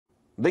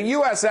The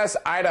U.S.S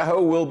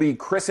Idaho will be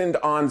christened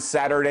on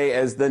Saturday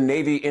as the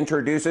Navy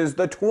introduces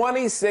the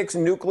 26th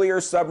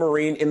nuclear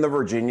submarine in the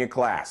Virginia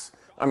class.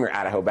 I'm your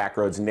Idaho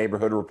Backroads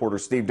neighborhood reporter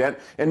Steve Dent,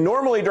 and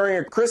normally during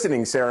a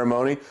christening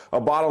ceremony, a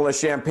bottle of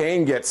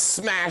champagne gets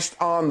smashed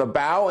on the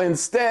bow.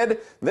 Instead,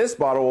 this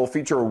bottle will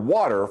feature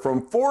water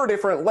from 4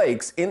 different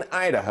lakes in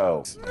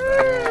Idaho.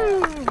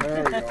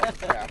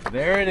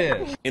 There it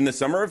is. In the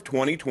summer of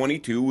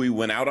 2022, we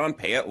went out on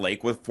Payette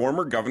Lake with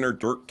former Governor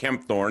Dirk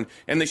Kempthorne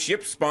and the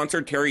ship's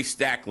sponsor Terry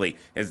Stackley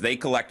as they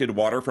collected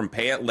water from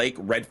Payette Lake,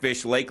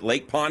 Redfish Lake,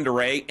 Lake Pend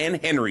Oreille,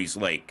 and Henry's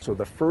Lake. So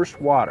the first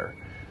water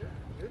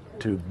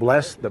to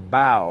bless the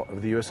bow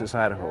of the U.S.S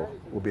Idaho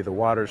will be the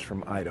waters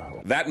from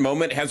Idaho. That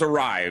moment has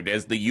arrived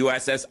as the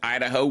U.S.S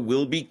Idaho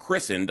will be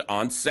christened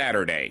on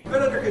Saturday. It's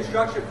been under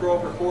construction for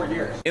over 4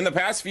 years. In the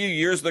past few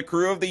years, the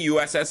crew of the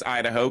U.S.S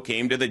Idaho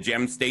came to the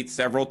Gem State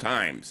several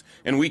times,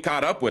 and we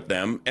caught up with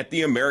them at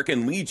the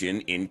American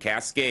Legion in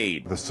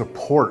Cascade. The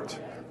support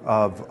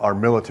of our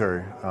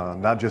military,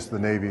 not just the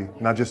Navy,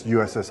 not just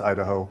U.S.S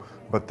Idaho,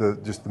 but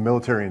just the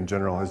military in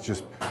general has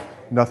just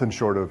nothing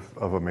short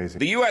of amazing.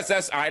 The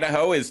U.S.S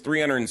Idaho is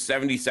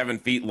 377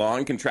 feet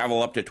long, can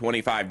travel up to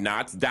 25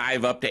 knots,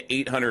 dive up to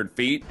 800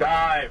 feet.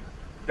 Dive.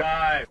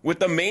 With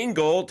the main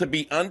goal to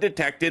be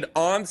undetected,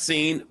 on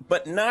scene,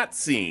 but not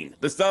seen.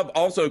 The sub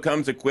also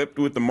comes equipped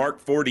with the Mark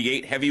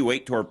 48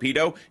 heavyweight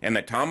torpedo and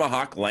the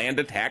Tomahawk land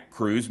attack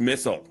cruise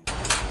missile.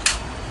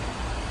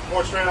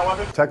 More straight on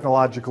weapon.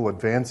 Technological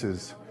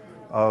advances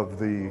of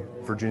the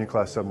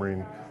Virginia-class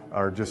submarine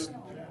are just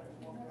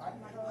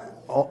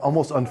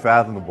almost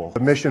unfathomable. The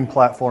mission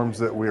platforms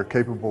that we are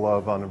capable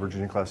of on a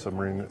Virginia-class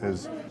submarine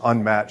is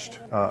unmatched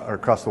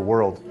across the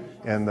world,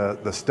 and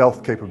the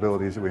stealth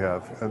capabilities that we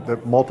have. The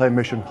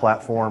multi-mission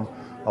platform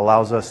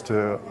allows us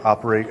to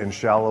operate in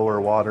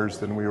shallower waters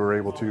than we were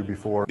able to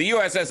before. The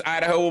U.S.S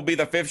Idaho will be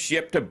the 5th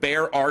ship to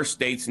bear our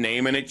state's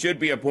name, and it should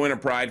be a point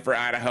of pride for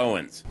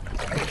Idahoans.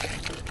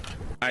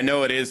 I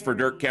know it is for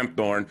Dirk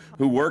Kempthorne,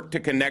 who worked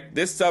to connect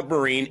this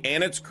submarine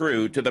and its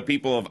crew to the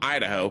people of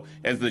Idaho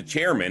as the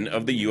chairman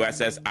of the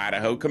U.S.S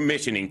Idaho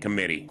Commissioning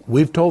Committee.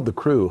 We've told the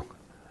crew,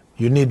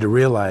 you need to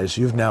realize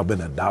you've now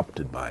been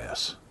adopted by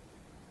us,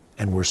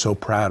 and we're so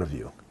proud of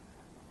you.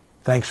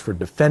 Thanks for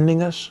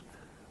defending us,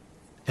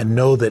 and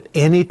know that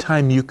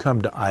anytime you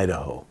come to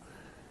Idaho,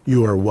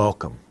 you are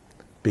welcome,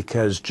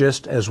 because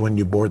just as when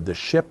you board the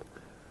ship,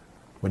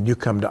 when you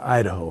come to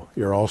Idaho,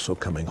 you're also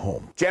coming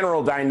home.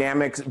 General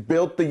Dynamics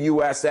built the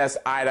U.S.S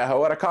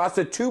Idaho at a cost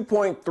of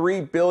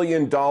 $2.3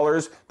 billion.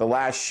 The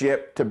last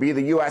ship to be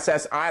the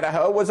U.S.S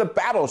Idaho was a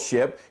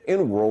battleship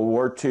in World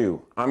War II.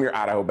 I'm your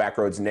Idaho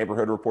Backroads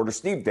neighborhood reporter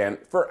Steve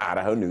Dent for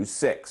Idaho News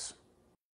 6.